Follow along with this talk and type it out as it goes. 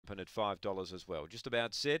Jumping at $5 as well. Just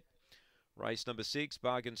about set. Race number 6,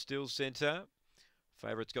 Bargain Still Centre.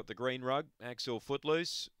 Favourite's got the green rug, Axel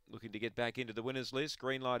Footloose, looking to get back into the winners list.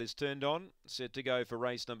 Green light is turned on, set to go for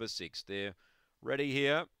race number 6. They're ready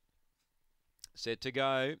here, set to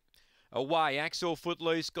go. Away, Axel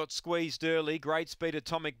Footloose got squeezed early. Great Speed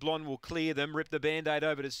Atomic Blonde will clear them. Rip the Band-Aid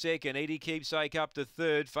over to second. Edie Keepsake up to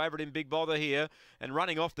third. Favourite in Big Bother here. And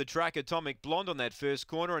running off the track, Atomic Blonde on that first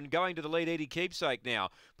corner. And going to the lead, Edie Keepsake now.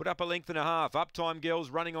 Put up a length and a half. Uptime Girls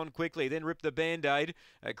running on quickly. Then Rip the Band-Aid.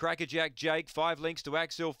 Crackerjack Jake, 5 lengths to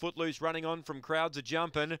Axel Footloose running on from Crowds Are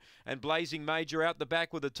Jumping. And Blazing Major out the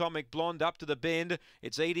back with Atomic Blonde up to the bend.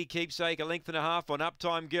 It's Edie Keepsake, a length and a half on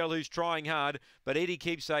Uptime Girl, who's trying hard. But Edie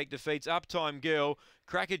Keepsake defeats Uptime Girl.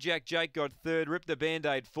 Crackerjack Jake got third, Ripped the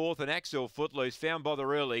Band-Aid fourth, and Axel Footloose found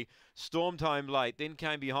Bother early, stormed home late, then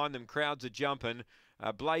came behind them Crowds Are Jumping,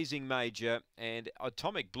 Blazing Major, and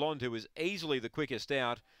Atomic Blonde, who was easily the quickest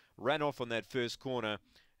out, ran off on that first corner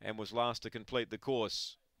and was last to complete the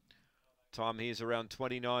course. Time here's around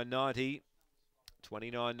 29.90.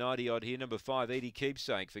 29.90 odd here. Number 5, Edie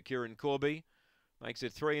Keepsake for Kieran Corby. Makes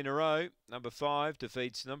it 3 in a row. Number 5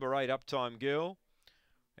 defeats number 8, Uptime Girl.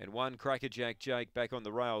 And 1, Crackerjack Jake back on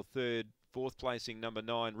the rail, third. Fourth placing, number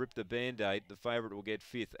 9, Rip the Band-Aid. The favourite will get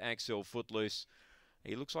 5th, Axel Footloose.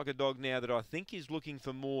 He looks like a dog now that I think is looking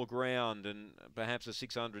for more ground, and perhaps a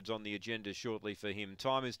 600's on the agenda shortly for him.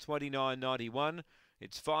 Time is 29.91.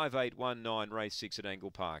 It's 5.819, race 6 at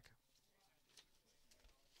Angle Park.